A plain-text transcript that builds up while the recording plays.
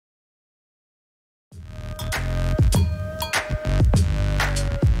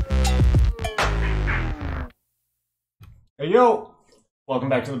Hey yo! Welcome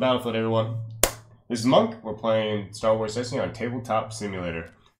back to the battlefield, everyone. This is Monk. We're playing Star Wars Destiny on Tabletop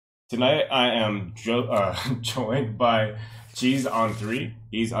Simulator. Tonight I am joined by CheeseOnThree.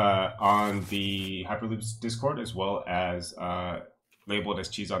 He's on the Hyperloops Discord as well as labeled as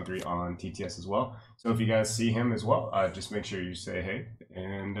CheeseOnThree on TTS as well. So if you guys see him as well, just make sure you say hey.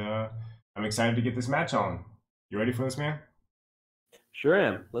 And I'm excited to get this match on. You ready for this, man? Sure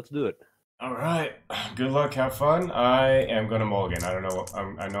am. Let's do it. All right. Good luck. Have fun. I am going to mulligan. I don't know.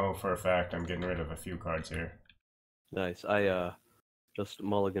 I know for a fact I'm getting rid of a few cards here. Nice. I just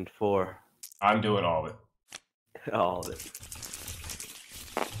mulliganed 4. I'm doing all of All of it. it.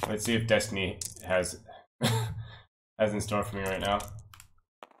 Let's see if Destiny has has in store for me right now.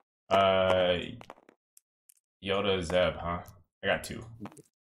 Yoda Zeb, huh? I got 2.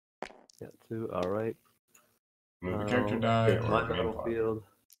 Got 2. All right. Move a character die or my main part. battlefield.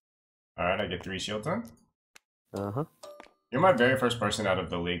 All right, I get 3 shields on. Uh-huh. You're my very first person out of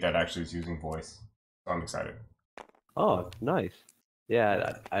the league that actually is using voice, so I'm excited. Oh, nice.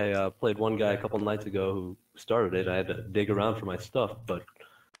 Yeah, I played one guy a couple nights ago who started it. I had to dig around for my stuff, but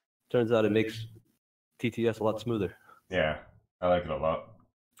turns out it makes TTS a lot smoother. Yeah, I like it a lot.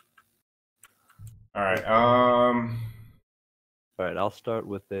 All right. All right, I'll start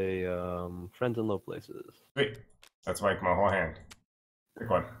with a Friends in Low Places. Wait, that's like my whole hand. Pick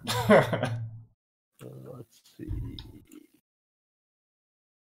one. Let's see.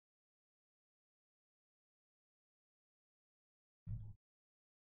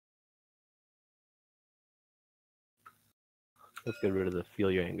 Let's get rid of the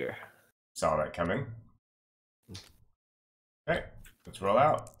Feel Your Anger. Saw that coming. Okay, let's roll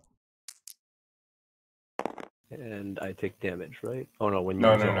out. And I take damage, right? Oh no, when you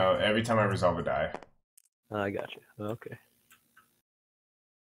No. Every time I resolve a die. I got you. Okay.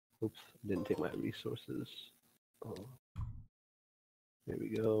 Oops, didn't take my resources. Oh. There we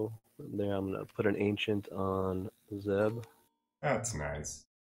go. From there, I'm gonna put an ancient on Zeb. That's nice.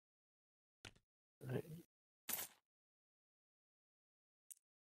 All right.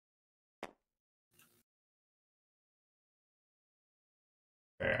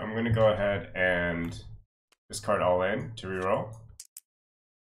 Okay, I'm gonna go ahead and discard all in to reroll.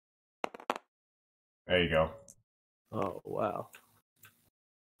 There you go. Oh wow.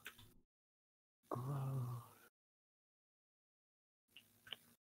 Oh.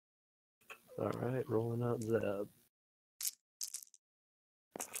 All right, rolling out Zeb.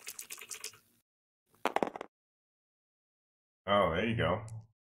 Oh, there you go.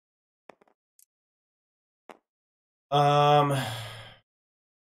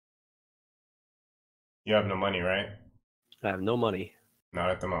 You have no money, right? I have no money. Not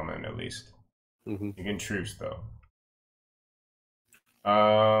at the moment, at least. Mm-hmm. You can truce though.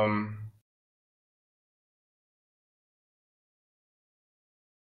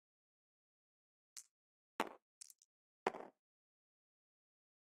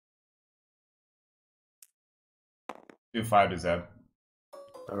 Do 5 to Zeb.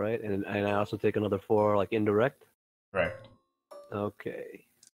 All right, and I also take another 4, like indirect. Correct. Okay,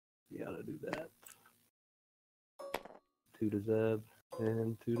 you gotta do that. 2 to Zeb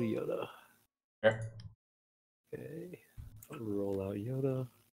and 2 to Yoda. Okay. Okay, I'll roll out Yoda.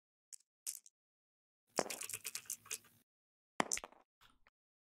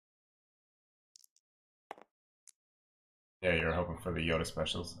 Yeah, you're hoping for the Yoda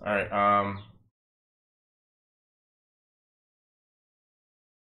specials. All right.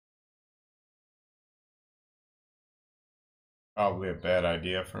 Probably a bad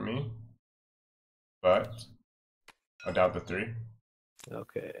idea for me, but I doubt the 3.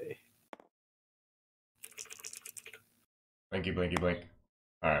 Okay. Blinky, blinky, blink.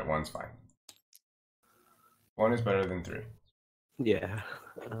 All right, 1's fine. 1 is better than 3. Yeah.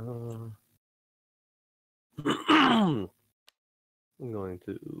 I'm going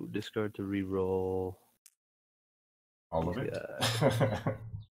to discard to reroll all of it.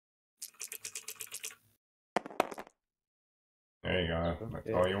 There you go. That's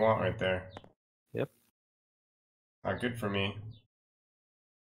all you want right there. Yep. Not good for me.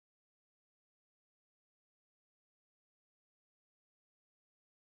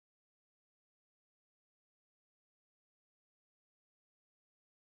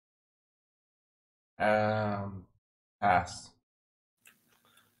 Pass.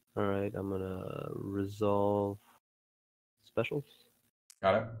 All right, I'm gonna resolve specials.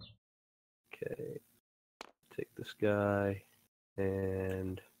 Got it. Okay, take this guy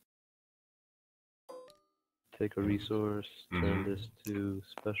and take a resource. Turn this to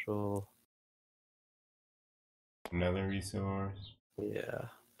special. Another resource. Yeah,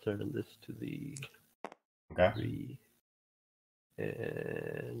 turn this to the okay. 3.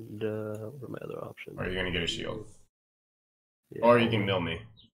 And what are my other options? Or are you gonna get a shield? Yeah, Or you can mill me.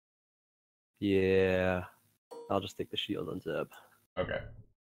 Yeah, I'll just take the shield on Zeb. Okay.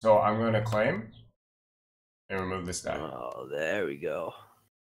 So I'm gonna claim and remove this guy. Oh, there we go.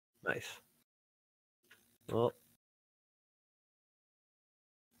 Nice. Well,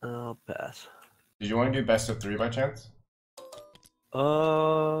 I'll pass. Did you want to do best of 3 by chance?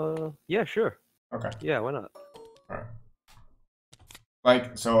 Yeah, sure. Okay. Yeah, why not? Alright.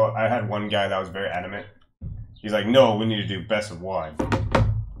 Like, so I had one guy that was very adamant. He's like, no, we need to do best of 1.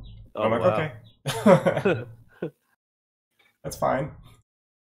 Oh, I'm like, wow. okay. That's fine.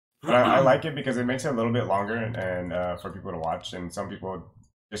 But I like it because it makes it a little bit longer and for people to watch, and some people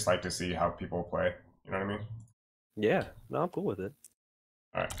just like to see how people play. You know what I mean? Yeah, no, I'm cool with it.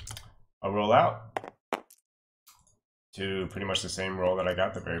 Alright. I'll roll out to pretty much the same roll that I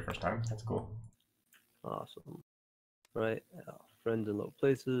got the very first time. That's cool. Awesome. Right, friends in low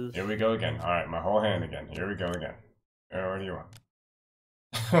places. Here we go again. Alright, my whole hand again. Here we go again. What do you want?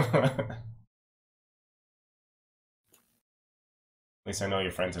 At least I know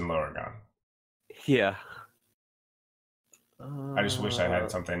your friends in low are gone. Yeah. I just wish I had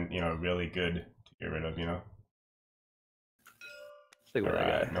something, really good to get rid of, Stick with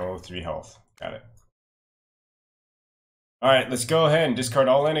that guy. No 3 health. Got it. Alright, let's go ahead and discard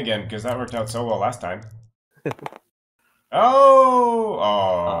all in again, because that worked out so well last time.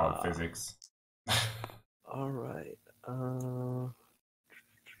 Oh, physics. Alright. I'm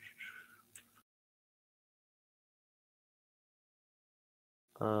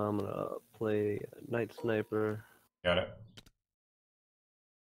gonna play Night Sniper. Got it.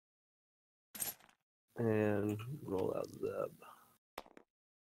 And roll out Zeb.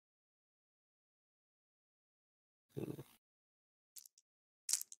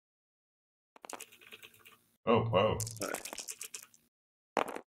 Oh, whoa. Alright. I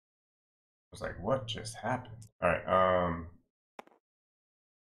was like, what just happened? Alright,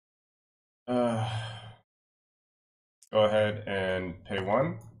 go ahead and pay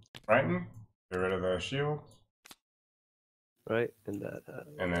 1. Frighten. Get rid of the shield. Right, and that.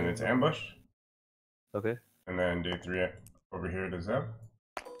 And then it's ambush. Okay. And then do 3 over here to Zeb.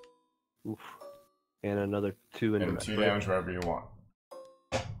 Oof. And another 2 into and that. 2 damage wherever you want.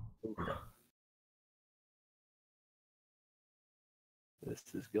 Okay. This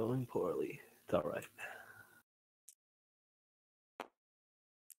is going poorly. It's alright.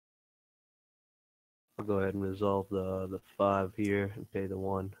 I'll go ahead and resolve the 5 here and pay the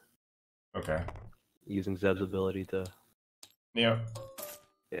 1. Okay. Using Zeb's ability to. Yep.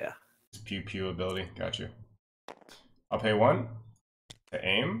 Yeah. It's pew pew ability. Got you. I'll pay 1 to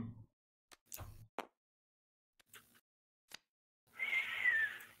aim.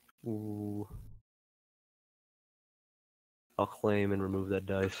 Ooh. I'll claim and remove that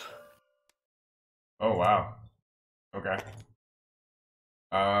dice. Oh wow. Okay.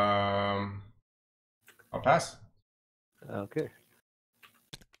 I'll pass. Okay.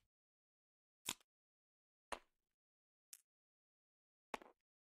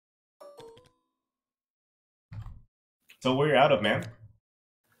 So where you're out of, man?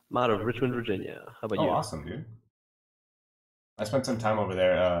 I'm out of Richmond, Virginia. How about Oh, you? awesome, dude. I spent some time over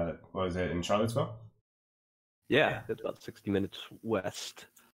there. What was it, in Charlottesville? Yeah, it's about 60 minutes west.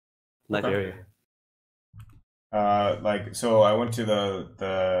 Nice Okay. area. So I went to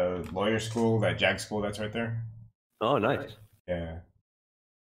the lawyer school, that JAG school that's right there. Oh, nice. Yeah.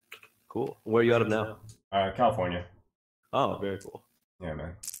 Cool. Where are you out of now? California. Oh, very cool. Yeah,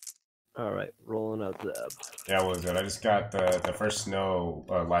 man. All right, rolling out Zeb. Yeah, what was it? I just got the first snow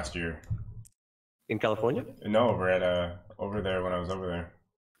last year. In California? No, over there when I was over there.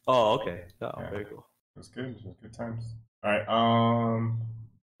 Oh, okay. Oh, Yeah. very cool. It was good. It was good times. All right.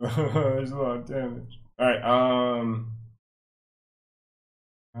 There's a lot of damage. All right.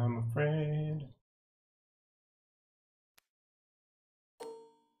 I'm afraid.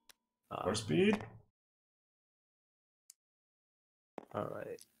 More speed. All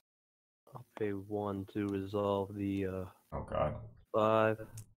right. I'll pay 1 to resolve the Oh God. 5.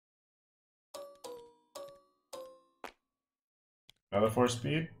 Another 4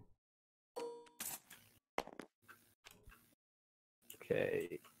 speed.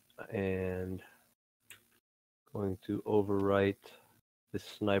 Okay, and going to overwrite the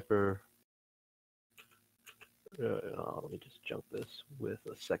sniper. Let me just junk this with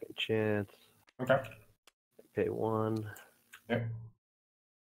a second chance. Okay. Pay 1. Yep.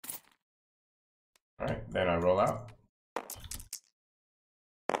 All right. Then I roll out.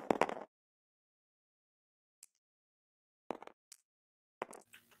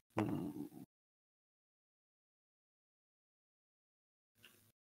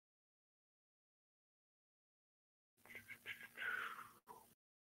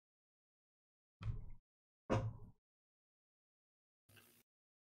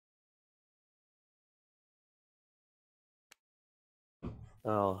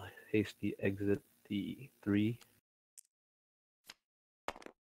 I'll hasty exit the 3.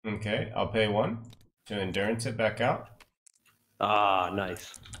 Okay, I'll pay 1 to endurance it back out. Ah,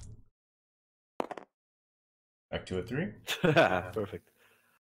 nice. Back to a 3. Perfect.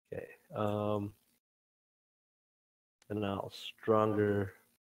 Okay. And now strong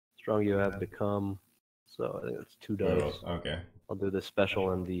you have become. So I think that's 2 dice. Okay. I'll do the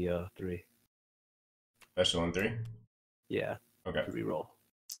special and the 3. Special and 3? Yeah. Okay. To reroll.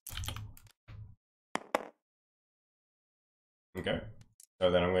 Okay. So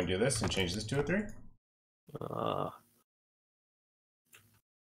then I'm going to do this and change this to a 3.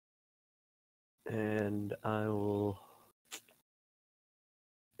 And I will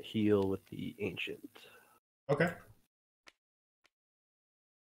heal with the ancient. Okay.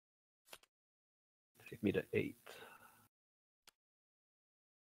 Take me to 8.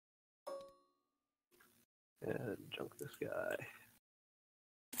 And junk this guy.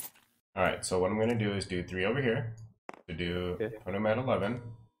 Alright, so what I'm going to do is do 3 over here. To do, put him at 11.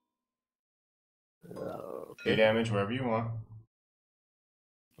 2 damage wherever you want.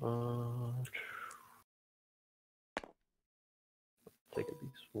 Take at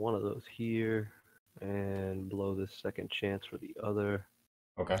least one of those here. And blow this second chance for the other.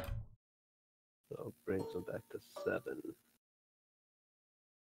 Okay. So brings them back to 7.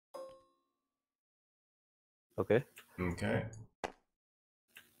 Okay. Okay.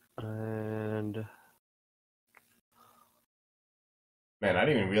 And man, I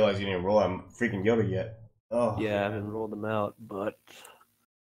didn't even realize you didn't roll on freaking Yoda yet. Oh. Yeah, I haven't rolled them out, but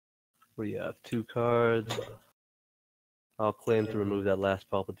we have 2 cards. I'll claim to remove that last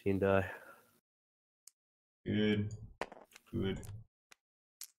Palpatine die. Good. Good.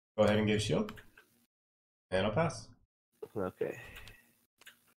 Go ahead and get a shield. And I'll pass. Okay.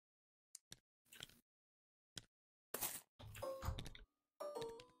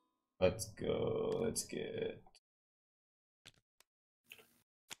 Let's go. Let's get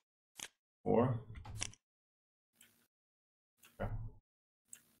 4. Okay.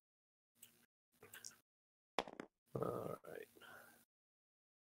 Alright.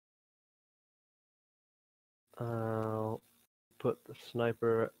 I'll put the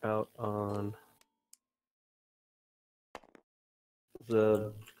sniper out on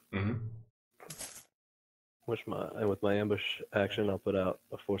the with my ambush action I'll put out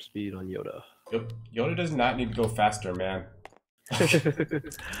a 4 speed on Yoda. Yep. Yoda does not need to go faster, man. He's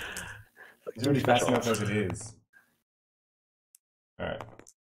already fast enough as it is. Alright.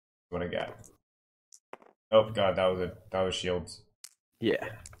 What I got. Oh god, that was shields. Yeah.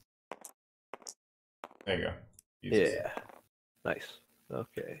 There you go. Jesus. Yeah. Nice.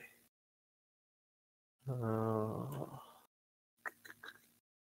 Okay.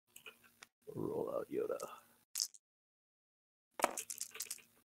 Roll out Yoda.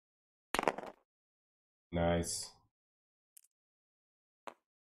 Nice.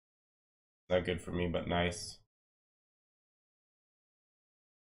 Not good for me, but nice.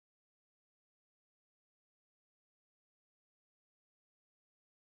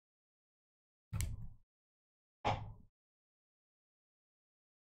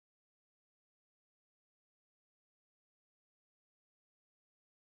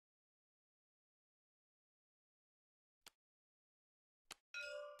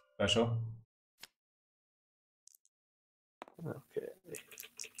 Special. Okay.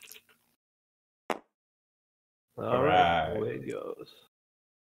 All right. Away it goes.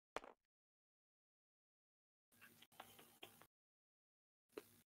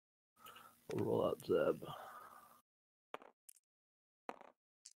 We'll roll out Zeb.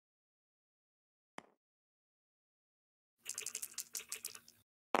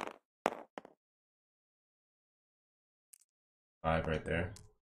 Five right there.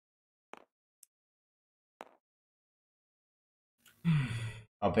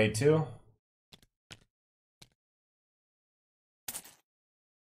 I'll pay 2.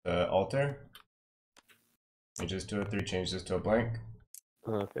 The altar. Change this to a 3, change this to a blank.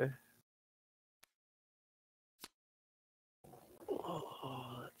 Okay.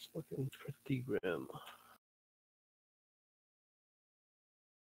 Oh, that's looking pretty grim.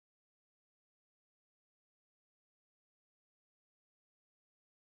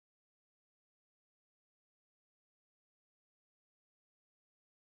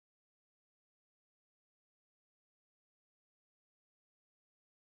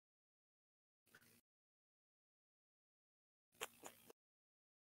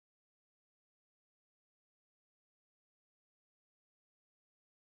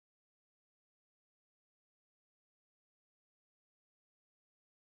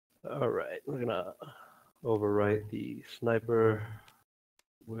 All right, we're gonna overwrite the sniper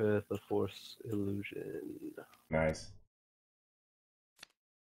with a force illusion. Nice.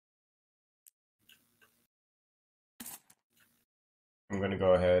 I'm gonna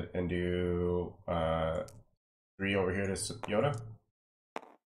go ahead and do 3 over here to Yoda.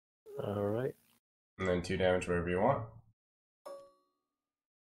 All right. And then 2 damage wherever you want.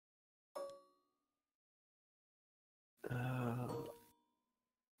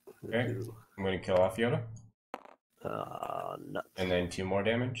 Okay. I'm gonna kill off Yoda. Nuts. And then 2 more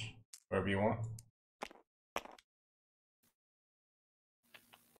damage wherever you want.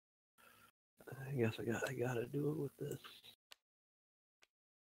 I guess I gotta do it with this.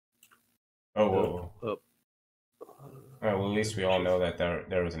 Oh, whoa. Oh. Alright, well, at least we all know that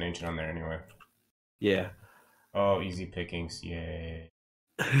there was an ancient on there anyway. Yeah. Oh, easy pickings, yay.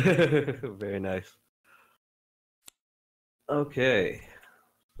 Very nice. Okay.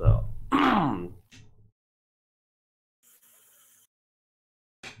 So.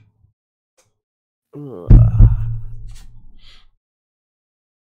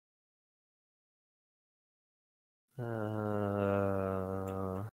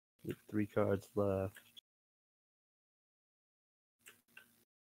 With 3 cards left.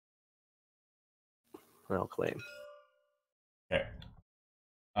 I'll claim. Okay.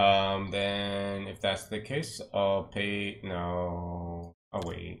 Then if that's the case, I'll pay. No. Oh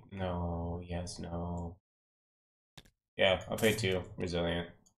wait. No. Yes. No. Yeah, I'll pay 2. Resilient.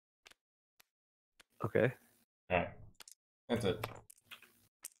 Okay. Alright. That's it.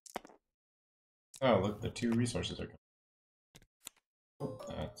 Oh, look, the 2 resources are. Oh,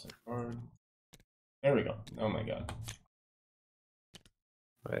 that's a card. There we go. Oh my god.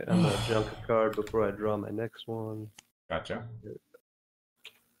 Alright, I'm gonna junk a card before I draw my next one. Gotcha.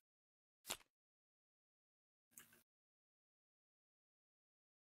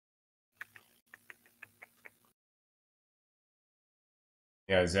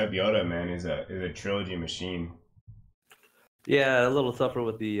 Yeah, Zeb Yoda, man, is a trilogy machine. Yeah, a little tougher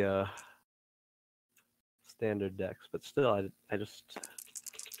with the standard decks, but still, I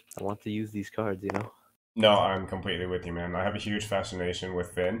want to use these cards, you know? No, I'm completely with you, man. I have a huge fascination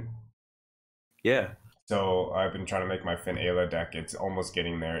with Finn. Yeah. So I've been trying to make my Finn Ayla deck. It's almost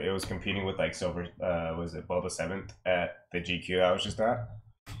getting there. It was competing with like Silver, was it Boba 7th at the GQ I was just at.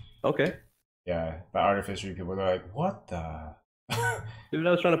 Okay. Yeah, the artificery people, they're like, what the? Dude,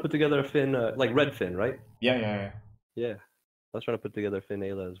 I was trying to put together a Finn, like Red Finn, right? Yeah. Yeah. I was trying to put together Finn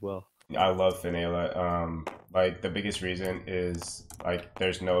Ayla as well. I love Finn Ayla. Like the biggest reason is like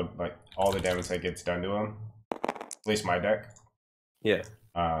there's no like all the damage that gets done to him. At least my deck. Yeah.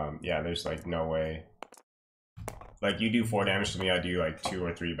 Yeah, there's like no way. Like you do 4 damage to me, I do like 2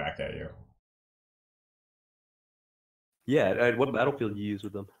 or 3 back at you. Yeah. What battlefield you use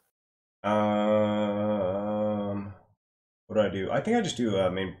with them? What do I do? I think I just do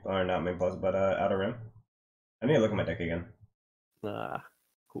main or not main plus, but outer rim. I need to look at my deck again.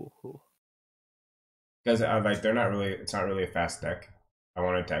 Cool. Because like they're not really. It's not really a fast deck. I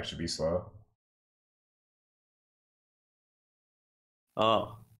want it to actually be slow.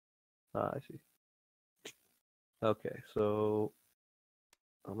 Oh. I see. Okay, so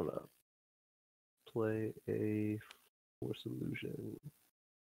I'm gonna play a Force Illusion.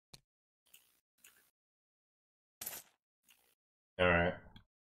 All right.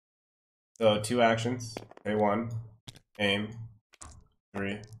 So 2 actions. Pay 1. Aim.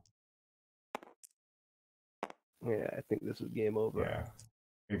 3. Yeah, I think this is game over. Yeah.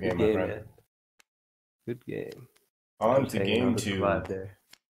 Good Good game, my game, friend. man. Good game. On to game 2. There.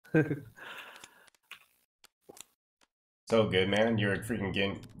 So good, man. You're freaking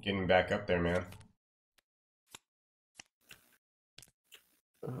getting back up there, man.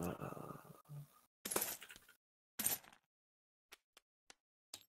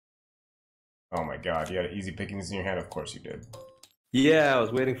 Oh my god, you had easy pickings in your hand? Of course you did. Yeah, I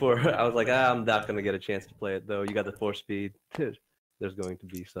was waiting for I was like, I'm not gonna get a chance to play it though. You got the 4 speed. There's going to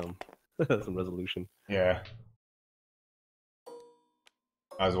be some some resolution. Yeah.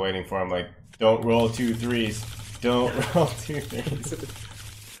 I was waiting for him like, don't roll 2 3s. Don't roll 2 3s.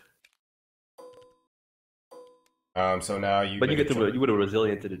 So now you. But you would have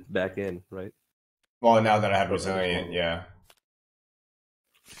resiliented it back in, right? Well, now that I have resilient, yeah.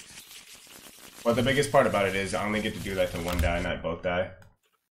 But the biggest part about it is I only get to do that to 1 die, not both die.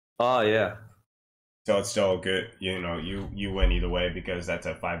 Oh yeah. So it's still good, you know. You win either way because that's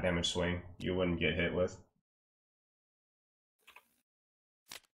a 5 damage swing. You wouldn't get hit with.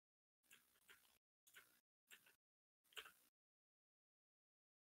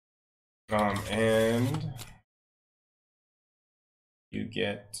 And you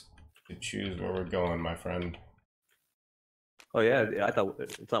get to choose where we're going, my friend. Oh yeah, I thought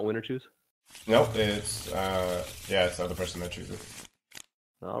it's not win or choose. Nope, it's yeah, it's the other person that chooses.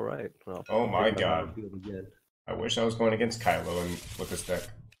 All right. Well, Oh I'll my take my home god. field again. I wish I was going against Kylo and with this deck.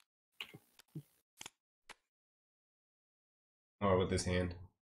 Or with this hand.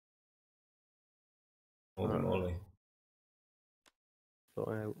 Holy moly. So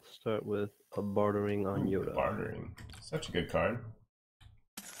I will start with a bartering on Yoda. Bartering. Such a good card.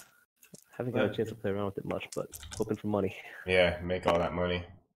 Haven't got a chance to play around with it much, but hoping for money. Yeah, make all that money.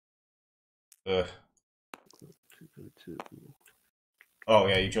 Ugh. Oh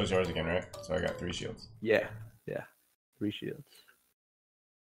yeah, you chose yours again, right? So I got 3 shields. Yeah, 3 shields.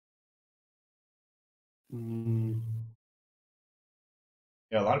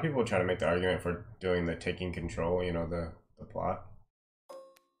 Yeah, a lot of people try to make the argument for doing the taking control, you know, the plot.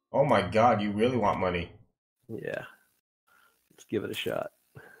 Oh my god, you really want money. Yeah. Let's give it a shot.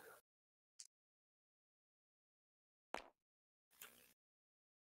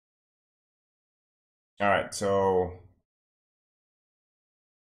 Alright, so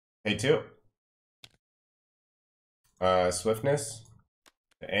pay 2. Swiftness.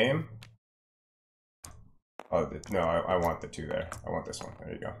 The aim. Oh, no, I want the 2 there. I want this one.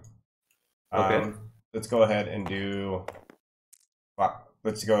 There you go. Okay. Let's go ahead and do...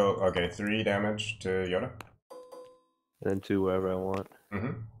 Let's go, okay, 3 damage to Yoda. And then 2 wherever I want.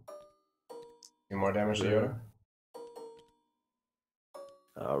 2 more damage to Yoda.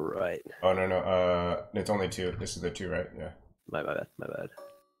 All right. Oh, no, it's only 2. This is the 2, right? Yeah. My bad.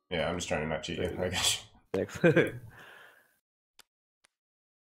 Yeah, I'm just trying to not cheat you. I got you. Thanks.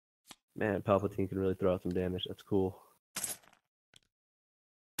 Man, Palpatine can really throw out some damage. That's cool.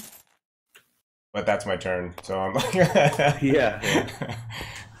 But that's my turn, so I'm like... yeah.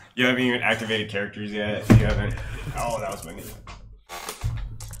 You haven't even activated characters yet. You haven't... Oh, that was my knee.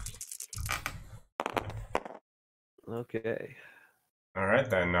 Okay. Alright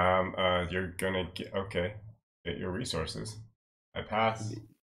then, you're gonna get... Okay. Get your resources. I pass.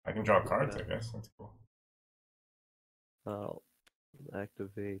 I can draw cards, I guess. That's cool. I'll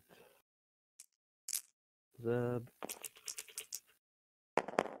activate Zeb.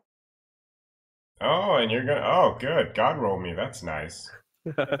 Oh, and you're gonna... Oh, good. God roll me. That's nice.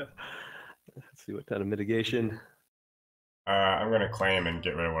 Let's see what kind of mitigation. I'm gonna claim and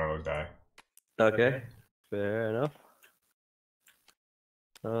get rid of one of those die. Okay. Fair enough.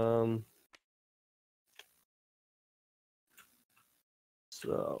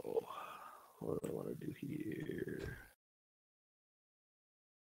 So, what do I want to do here?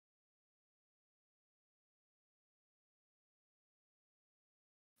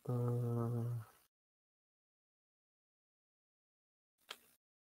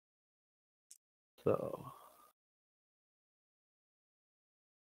 So,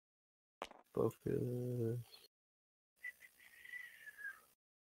 focus.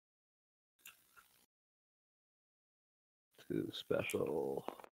 To special.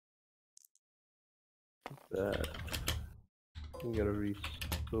 That. I'm gonna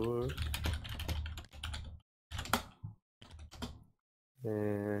restore.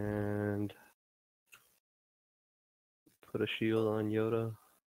 And put a shield on Yoda.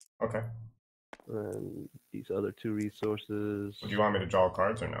 Okay. And these other 2 resources. Do you want me to draw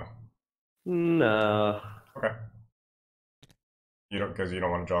cards or no? No. Okay. You don't, because you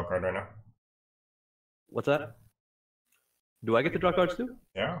don't want to draw a card right now? What's that? Do I get to draw cards too?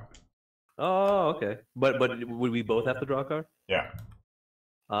 Yeah. Oh, okay. But would we both have to draw a card? Yeah.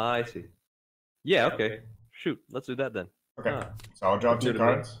 I see. Yeah, okay. Shoot, let's do that then. Okay. So I'll draw 2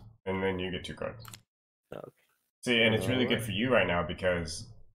 cards, and then you get 2 cards. Okay. See, and it's really good for you right now because,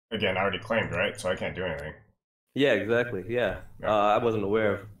 again, I already claimed, right? So I can't do anything. Yeah, exactly. Yeah. I wasn't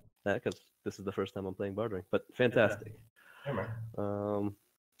aware of that because this is the first time I'm playing bartering. But fantastic. Yeah, man.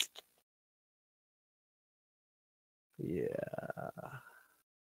 Yeah.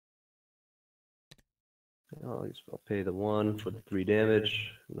 I'll pay the 1 for the 3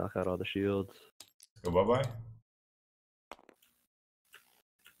 damage. Knock out all the shields. Go bye-bye.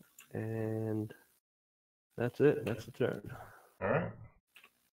 And that's it. That's the turn. All right.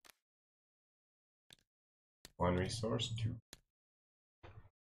 1 resource, 2.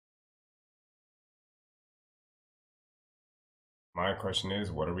 My question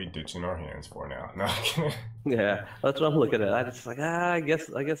is, what are we ditching our hands for now? No, I'm kidding. Yeah, that's what I'm looking at. I just like, I guess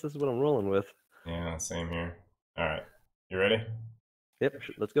this is what I'm rolling with. Yeah, same here. All right. You ready? Yep,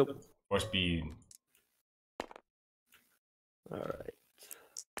 let's go. For speed. All right.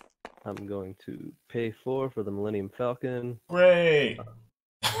 I'm going to pay 4 for the Millennium Falcon. Great.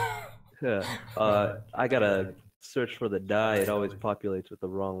 Yeah. I gotta search for the die. It always populates with the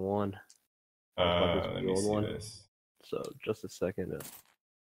wrong one. Let me see this. so just a second.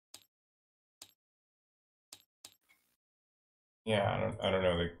 Yeah, I don't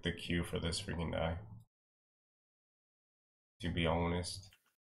know the queue for this freaking die. To be honest.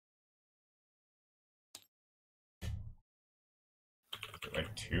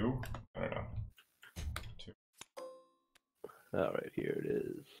 Like 2? I don't know. 2. All right, here it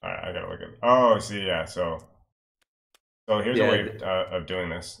is. All right, I gotta look at. Oh, see, yeah. So here's a way of doing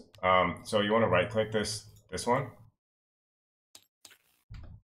this. So you want to right-click this one,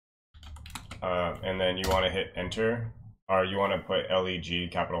 and then you want to hit Enter, or you want to put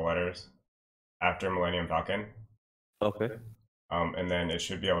LEG capital letters after Millennium Falcon. Okay. And then it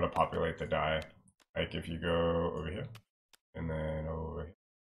should be able to populate the die. Like if you go over here, and then over here.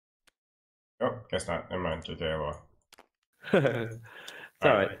 Oh, guess not. Never mind. JK. It's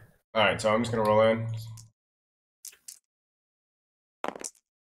all right. All right, so I'm just gonna roll in.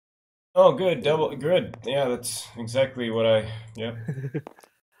 Oh, good. Double. Good. Yeah, that's exactly what I. Yep.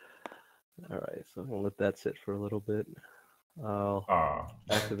 All right, so I'm gonna let that sit for a little bit. I'll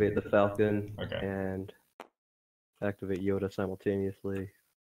activate the Falcon and activate Yoda simultaneously.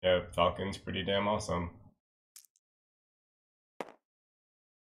 Yeah, Falcon's pretty damn awesome.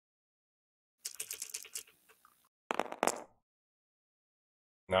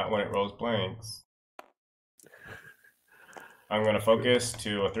 Not when it rolls blanks. I'm gonna focus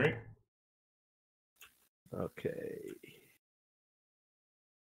to a 3. Okay.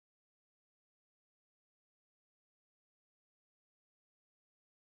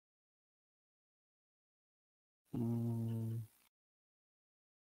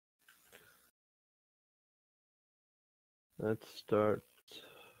 Let's start.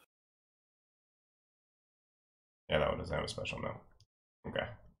 Yeah, that one doesn't have a special, no. Okay.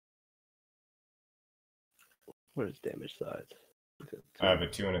 Where's damage size? I have a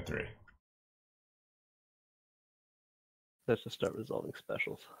 2 and a 3. Let's just start resolving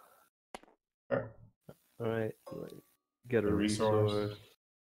specials. Okay. Alright, get a resource.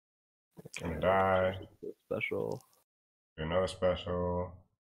 Gonna die. Special. Do another special.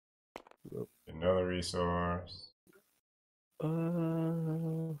 Nope. Another resource.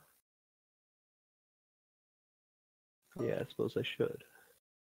 Yeah, I suppose I should.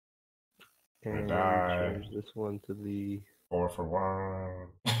 And die. change this one to the 4 for 1.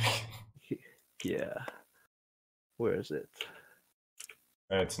 Yeah. Where is it?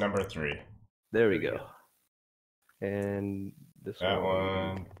 It's number 3. There we go. And this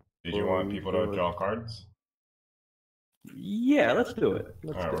one. Did you want people to draw cards? Yeah, let's do it.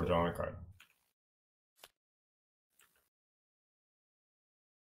 Alright, we're drawing a card.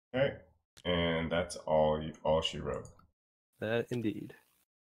 Okay, and that's all she wrote. That indeed.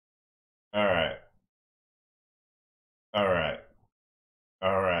 Alright. Alright.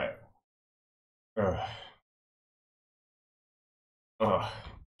 Alright. Ugh. Ugh.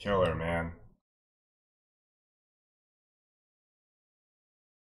 Killer, man.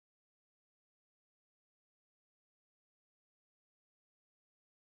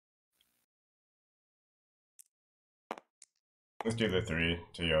 Let's do the 3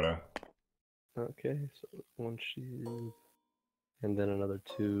 to Yoda. Okay, so 1 shield, and then another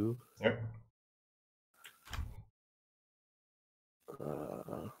 2. Yep.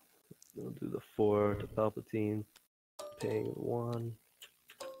 We'll do the 4 to Palpatine, paying 1.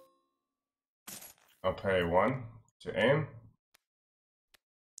 I'll pay 1 to aim.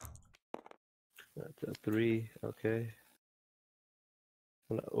 That's a 3, okay.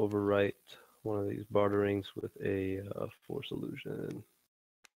 I'm gonna overwrite one of these barterings with a Force Illusion.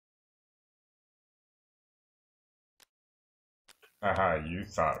 Haha, you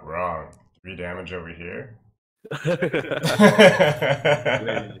thought wrong. 3 damage over here.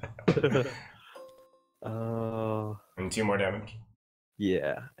 And 2 more damage.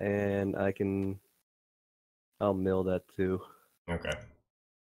 Yeah, and I'll mill that too. Okay.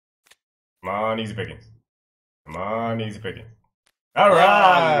 Come on, easy pickings. Come on, easy pickings. All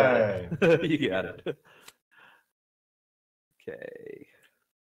right. You got it. Okay.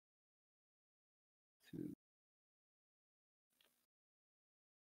 2.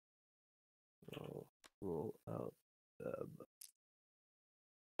 I'll roll out.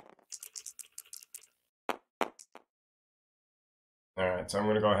 All right, so I'm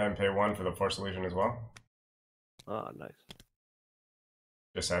going to go ahead and pay 1 for the Force Illusion as well. Ah, nice.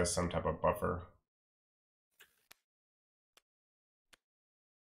 Just as some type of buffer.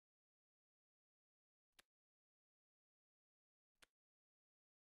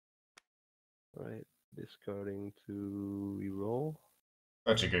 All right, discarding to reroll.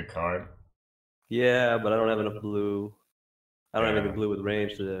 Such a good card. Yeah, but I don't have enough blue. I don't have any blue with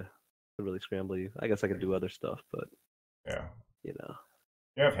range to really scramble you. I guess I could do other stuff, but Yeah. You know.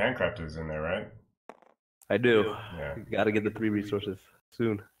 You have handcrafters in there, right? I do. Yeah. Got to get the 3 resources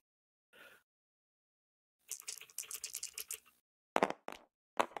soon.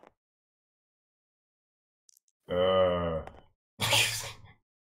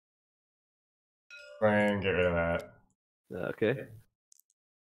 Plan, get rid of that. Okay.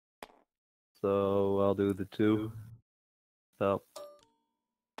 So I'll do the 2. So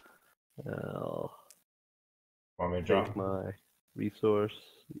I'll Want me to draw? take my resource.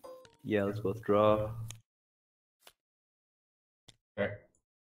 Yeah, let's both draw. Okay.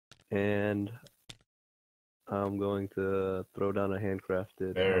 And I'm going to throw down a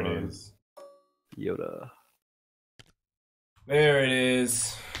handcrafted. There it is. Yoda. There it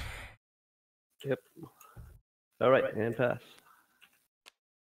is. Yep. All right, and pass.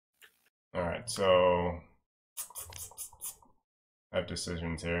 All right, so I have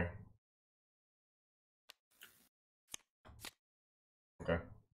decisions here. Okay.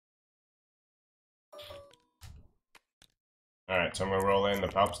 All right, so I'm gonna roll in the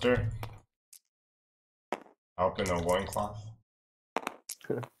Palpster. Palp in a loincloth.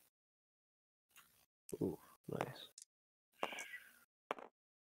 Ooh, nice.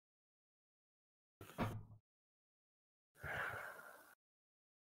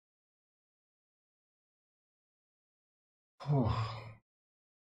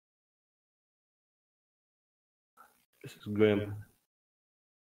 This is grim.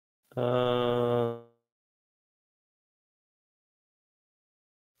 I'll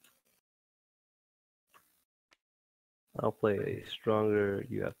play a stronger.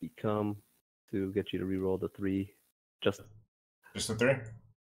 You have become to get you to reroll the 3. Just the 3?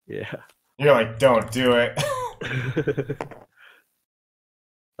 Yeah. You're like, don't do it.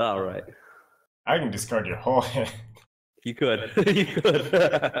 All right. I can discard your whole hand. You could. You could.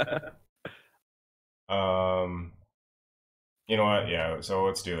 You know what? Yeah. So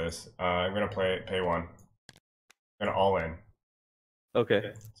let's do this. I'm gonna pay 1. I'm gonna all in.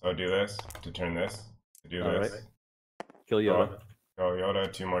 Okay. So I'll do this to turn this. To do this. Right. Kill Yoda. Go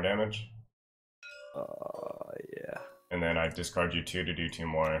Yoda. 2 more damage. Yeah. And then I discard you 2 to do 2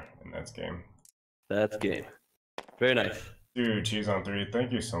 more, and that's game. That's game. Very nice. Dude, CheeseOnThree,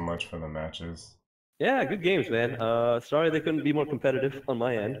 thank you so much for the matches. Yeah, good games, man. Sorry they couldn't be more competitive on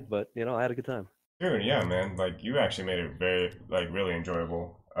my end, but you know, I had a good time. Dude, yeah, man. Like you actually made it very, like, really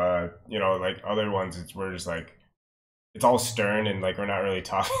enjoyable. You know, like other ones, we're just like, it's all stern and like we're not really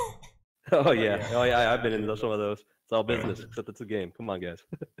talking. Oh yeah, I've been in some of those. It's all business, except it's a game. Come on, guys.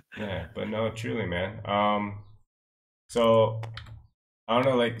 Yeah, but no, truly, man. So I don't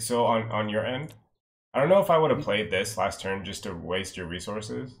know, like, so on your end, I don't know if I would have played this last turn just to waste your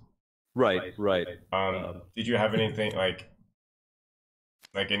resources. Right. Did you have anything like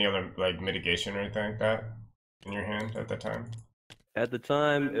any other like mitigation or anything like that in your hand at that time? At the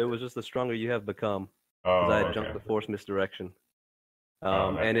time, it was just the stronger you have become, Oh, because I had okay. jumped the force misdirection.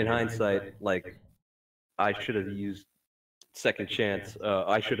 Oh, And in hindsight, like, I should have used second chance.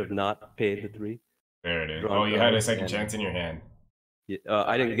 I should have not paid the 3. There it is. Drawn Oh, you had a cards second and- chance in your hand.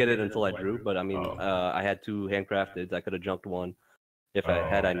 I didn't get it until I drew, but I mean, Oh. I had 2 handcrafted. I could have junked 1 if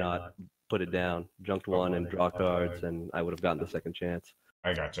I not put it down, junked 1 and draw cards, and I would have gotten the second chance.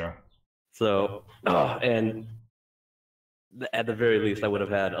 I gotcha. So, and at the very least, I would have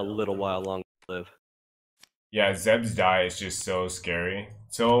had a little while longer to live. Yeah, Zeb's die is just so scary.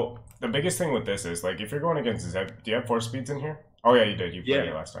 So the biggest thing with this is like if you're going against Zeb, do you have 4 speeds in here? Oh yeah, you did. You played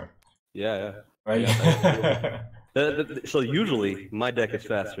it last time. Yeah. Like, So usually my deck is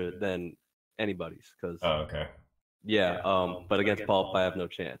faster than anybody's, because oh, okay. but against Pulp I have no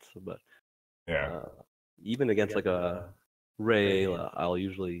chance. But Yeah. even against like a Ray, I'll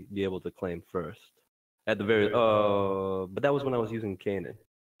usually be able to claim first. At the very but that was when I was using Kanan.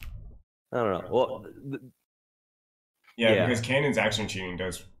 I don't know. Well, Yeah, because Kanan's action cheating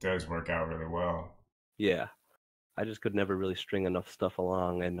does work out really well. Yeah, I just could never really string enough stuff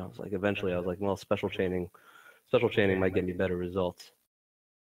along, and I was like, eventually, I was like, well, special chaining might get me better results.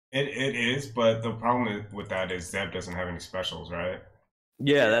 It is, but the problem with that is Zeb doesn't have any specials, right?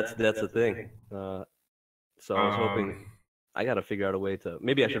 Yeah, that's the thing. So I was hoping I got to figure out a way to.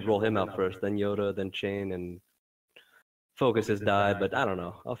 Maybe I should roll him out first, then Yoda, then Chain, and focus his die. But I don't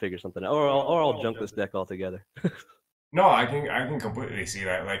know. I'll figure something out, or I'll junk this deck altogether. No, I can completely see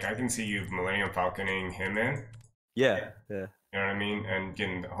that. Like I can see you Millennium Falconing him in. Yeah. You know what I mean? And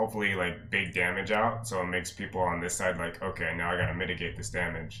getting hopefully like big damage out, so it makes people on this side like, okay, now I gotta mitigate this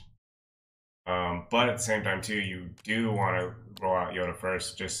damage. But at the same time too, you do want to roll out Yoda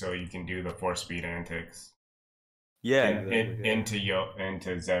first, just so you can do the 4-speed antics. Yeah. Into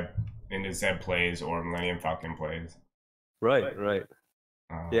Zeb plays or Millennium Falcon plays. Right, right.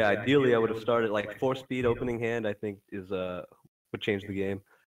 Yeah, ideally I would have started like 4-speed opening hand. I think is would change the game.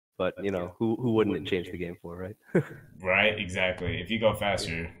 But you know, who wouldn't it change the game for, right? Right, exactly. If you go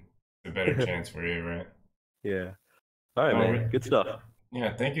faster, the better Yeah. chance for you, right? Yeah. All right, No, man. Good stuff.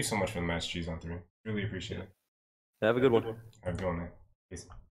 yeah, thank you so much for the match, Cheese on Three. Really appreciate Yeah. it. Have a good one. Have a good one, man. Peace.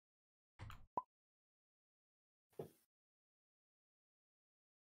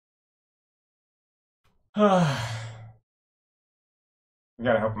 We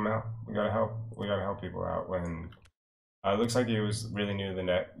gotta help him out. We gotta help. We gotta help people out when it looks like he was really new to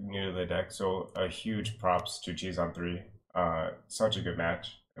the deck. So a huge props to Cheese on Three. Such a good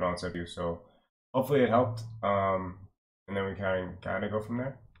match, and also you. So hopefully it helped. And then we kind of go from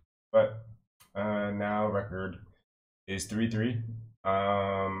there. But now record is 3-3.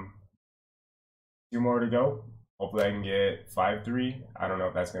 Two more to go. Hopefully I can get 5-3. I don't know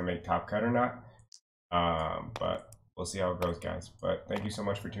if that's gonna make top cut or not. But we'll see how it goes, guys. But thank you so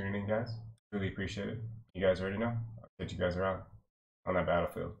much for tuning in, guys. Really appreciate it. You guys already know. I'll get you guys around on that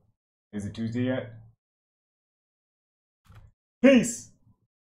battlefield. Is it Tuesday yet? Peace!